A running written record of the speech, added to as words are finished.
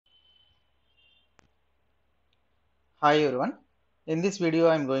Hi everyone. In this video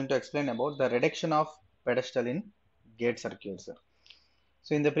I am going to explain about the reduction of pedestal in gate circuits.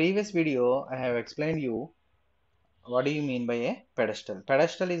 So in the previous video I have explained you what do you mean by a pedestal.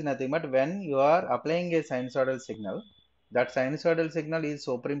 Pedestal is nothing but when you are applying a sinusoidal signal, that sinusoidal signal is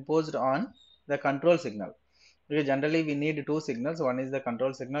superimposed on the control signal. Because generally we need two signals, one is the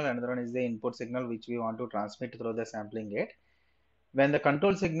control signal, another one is the input signal which we want to transmit through the sampling gate. When the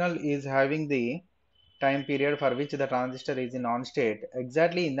control signal is having the time period for which the transistor is in on state,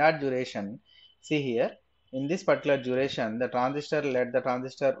 exactly in that duration, see here, in this particular duration, the transistor, let the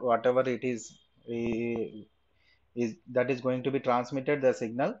transistor whatever it is that is going to be transmitted the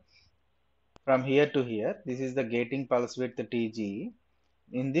signal from here to here. This is the gating pulse width Tg.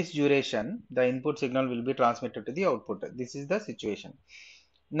 In this duration, the input signal will be transmitted to the output. This is the situation.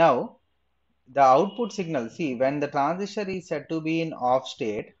 Now the output signal, see, when the transistor is said to be in off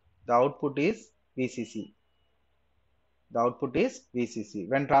state, the output is VCC. The output is VCC.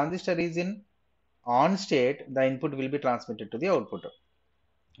 When transistor is in on state, the input will be transmitted to the output.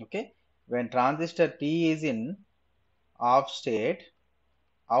 Okay. When transistor T is in off state,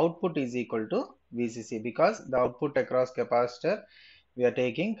 output is equal to VCC, because the output across capacitor we are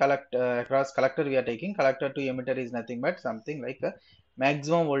taking, across collector we are taking, collector to emitter is nothing but something like a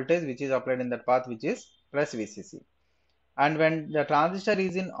maximum voltage which is applied in that path, which is plus VCC. And when the transistor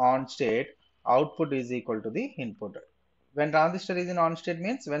is in on state, output is equal to the input. When transistor is in on state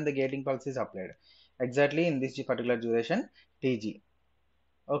means when the gating pulse is applied, exactly in this particular duration Tg.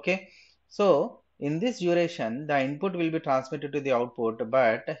 Okay, so in this duration the input will be transmitted to the output,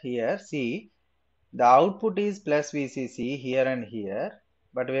 but here see, the output is plus VCC here and here,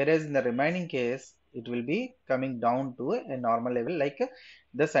 but whereas in the remaining case it will be coming down to a normal level like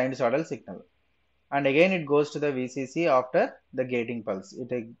the sinusoidal signal, and again it goes to the VCC after the gating pulse.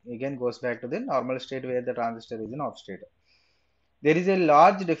 It again goes back to the normal state where the transistor is in off state. There is a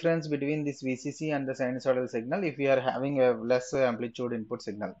large difference between this VCC and the sinusoidal signal if we are having a less amplitude input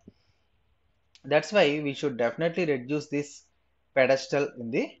signal. That's why we should definitely reduce this pedestal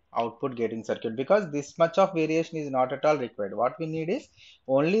in the output gating circuit, because this much of variation is not at all required. What we need is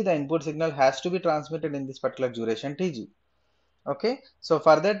only the input signal has to be transmitted in this particular duration Tg. Okay, so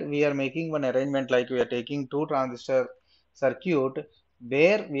for that we are making one arrangement, like we are taking two transistor circuit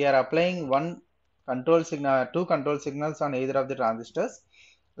where we are applying one control signal, two control signals on either of the transistors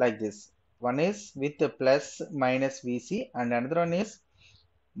like this. One is with plus minus Vc and another one is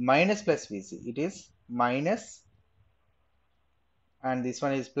minus plus Vc. It is minus and this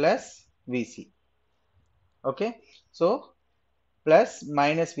one is plus Vc. Okay, so plus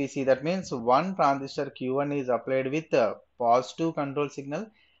minus Vc, that means one transistor Q1 is applied with a positive control signal,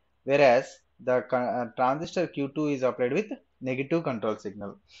 whereas the transistor Q2 is applied with negative control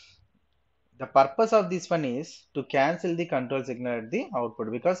signal. The purpose of this one is to cancel the control signal at the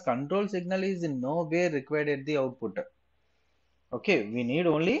output, because control signal is in no way required at the output. Okay, we need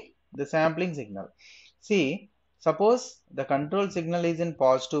only the sampling signal. See, suppose the control signal is in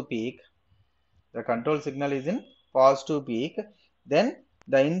positive peak, the control signal is in positive peak, then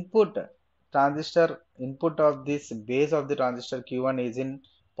the input transistor input of this base of the transistor Q1 is in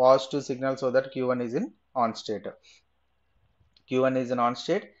positive signal, so that Q1 is in on state. Q1 is in on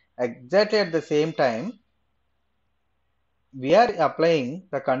state. Exactly at the same time we are applying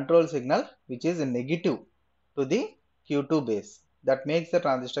the control signal which is negative to the Q2 base, that makes the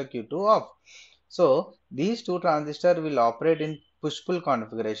transistor Q2 off. So these two transistors will operate in push-pull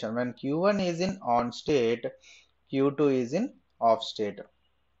configuration. When Q1 is in on state, Q2 is in off state.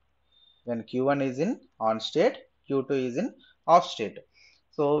 When Q1 is in on state, Q2 is in off state.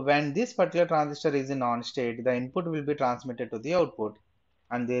 So when this particular transistor is in on state, the input will be transmitted to the output,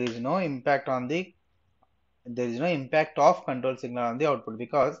 and there is no impact of control signal on the output,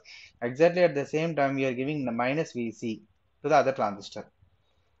 because exactly at the same time we are giving the minus Vc to the other transistor.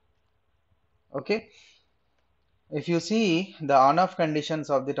 Okay, if you see the on-off conditions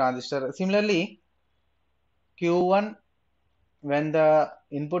of the transistor, similarly Q1, when the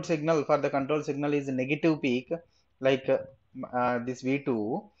input signal for the control signal is negative peak, like this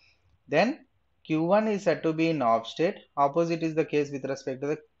V2, then Q1 is said to be in off state. Opposite is the case with respect to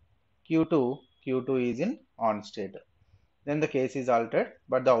the Q2. Q2 is in on state. Then the case is altered,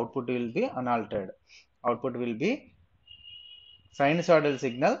 but the output will be unaltered. Output will be sinusoidal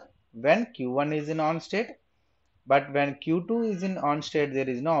signal when Q1 is in on state, but when Q2 is in on state there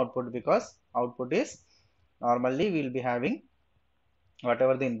is no output, because output is normally we will be having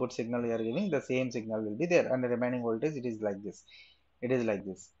whatever the input signal we are giving, the same signal will be there, and the remaining voltage it is like this. It is like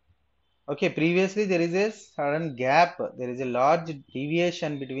this. Okay, previously there is a sudden gap, there is a large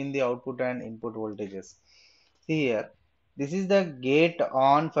deviation between the output and input voltages. See here, this is the gate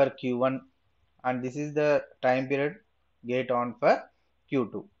on for Q1 and this is the time period gate on for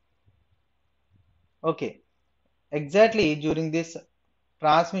Q2. Okay, exactly during this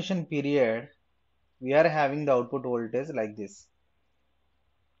transmission period, we are having the output voltage like this.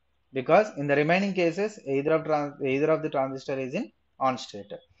 Because in the remaining cases, either of the transistor is in on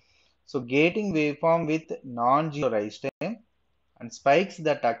state. So gating waveform with non-zero rise time and spikes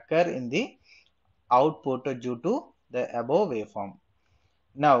that occur in the output due to the above waveform.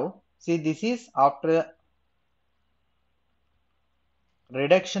 Now, see, this is after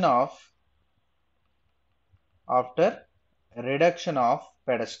reduction of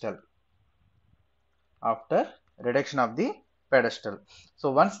pedestal. After reduction of the pedestal.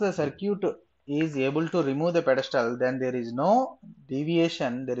 So once the circuit is able to remove the pedestal, then there is no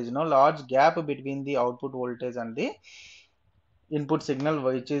deviation, there is no large gap between the output voltage and the input signal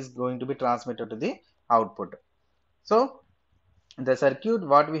which is going to be transmitted to the output. So the circuit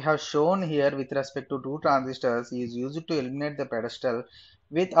what we have shown here with respect to two transistors is used to eliminate the pedestal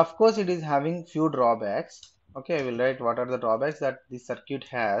with, of course, it is having few drawbacks. Okay, I will write what are the drawbacks that this circuit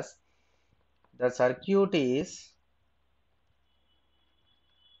has. The circuit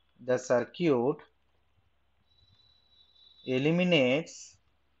eliminates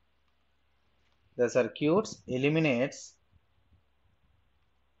the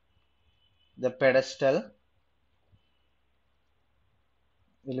pedestal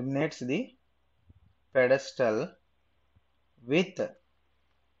with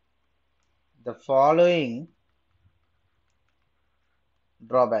the following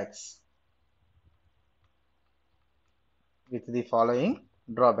drawbacks.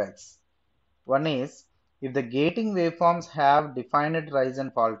 One is, if the gating waveforms have definite rise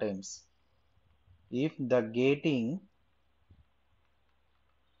and fall times. If the gating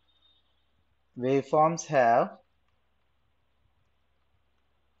waveforms have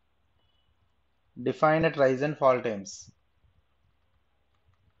definite rise and fall times.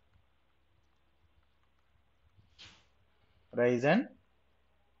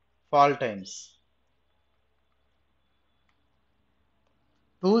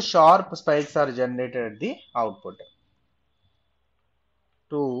 Two sharp spikes are generated at the output.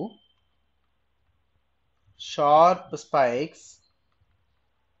 Two sharp spikes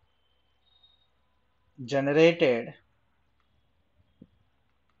generated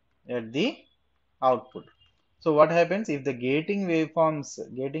at the output. So what happens if the gating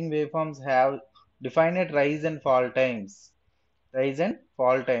waveforms have definite rise and fall times?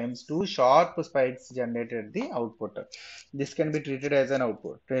 Two sharp spikes generated at the output. This can be treated as an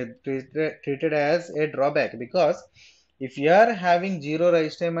output, treated as a drawback, because if you are having zero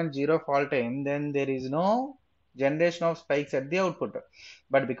rise time and zero fall time, then there is no generation of spikes at the output.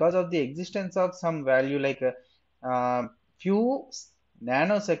 But because of the existence of some value like few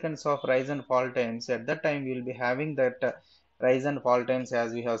nanoseconds of rise and fall times, at that time we will be having that rise and fall times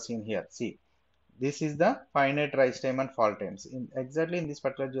as we have seen here. See, this is the finite rise time and fall times. Exactly in this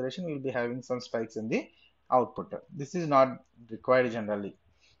particular duration, we will be having some spikes in the output. This is not required generally.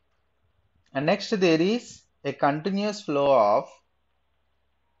 And next, there is a continuous flow of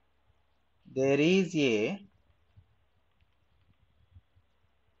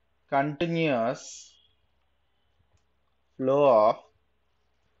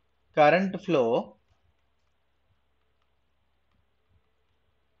current flow.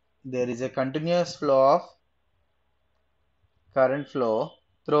 There is a continuous flow of current flow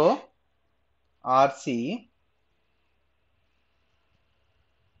through RC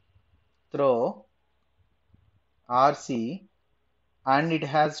and it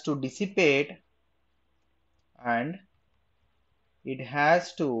has to dissipate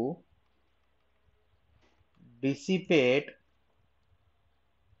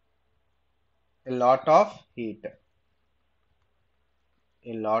a lot of heat.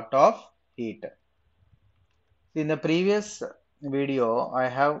 In the previous video, I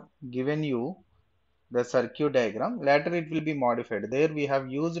have given you the circuit diagram. Later it will be modified. There we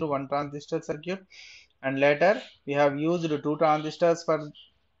have used one transistor circuit, and later we have used two transistors for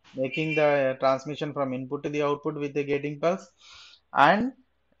making the transmission from input to the output with the gating pulse. And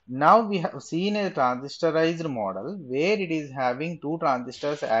now we have seen a transistorized model where it is having two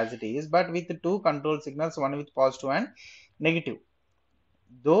transistors as it is, but with two control signals, one with positive and negative.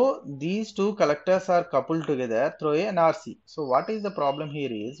 Though these two collectors are coupled together through an RC. So what is the problem here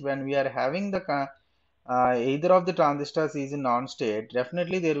is, when we are having the either of the transistors is in non-state,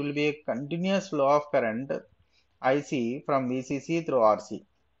 definitely there will be a continuous flow of current IC from VCC through RC.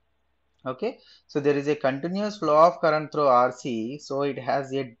 Okay, so there is a continuous flow of current through RC, so it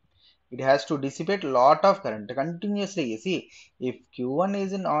has a It has to dissipate lot of current continuously. You see, if Q1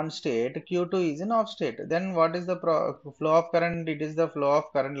 is in on state, Q2 is in off state, then what is the flow of current? It is the flow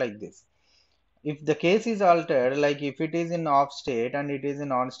of current like this. If the case is altered, like if it is in off state and it is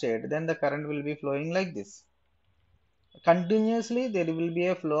in on state, then the current will be flowing like this. Continuously, there will be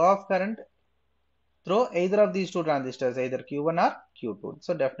a flow of current through either of these two transistors, either Q1 or Q2.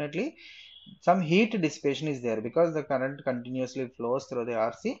 So definitely some heat dissipation is there because the current continuously flows through the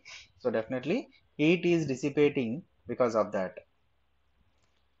RC. So definitely heat is dissipating because of that.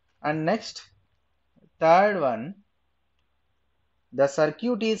 And next, third one, the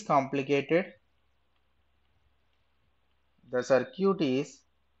circuit is complicated. The circuit is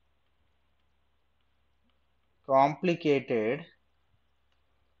complicated.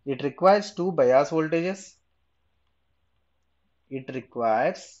 It requires two bias voltages. It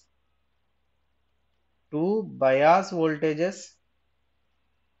requires two bias voltages.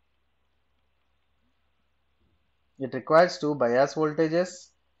 It requires two bias voltages.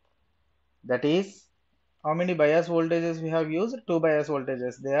 That is, how many bias voltages we have used? Two bias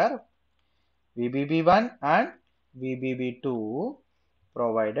voltages. They are VBB1 and VBB2,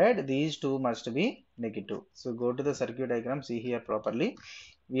 provided these two must be negative. So go to the circuit diagram, see here properly.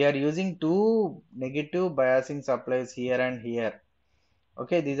 We are using two negative biasing supplies here and here.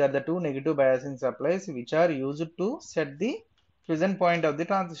 Okay, these are the two negative biasing supplies which are used to set the fusion point of the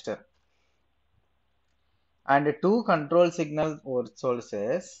transistor. And two control signal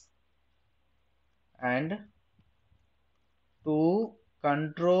sources and two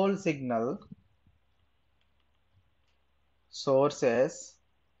control signal sources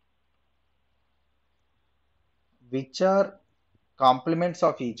which are complements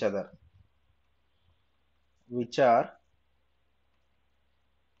of each other, which are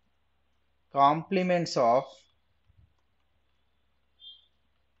complements of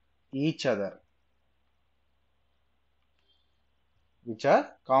each other, which are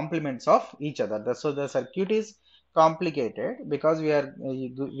complements of each other. So the circuit is complicated because we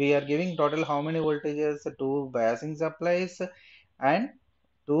are giving total how many voltages? Two biasing supplies and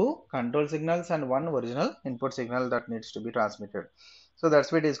two control signals and one original input signal that needs to be transmitted. So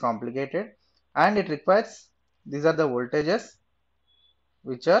that's why it is complicated, and it requires, these are the voltages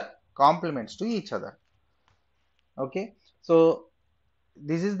which are complements to each other. Okay, so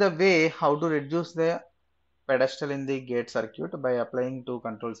this is the way how to reduce the pedestal in the gate circuit by applying two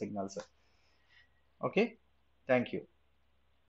control signals. Okay, thank you.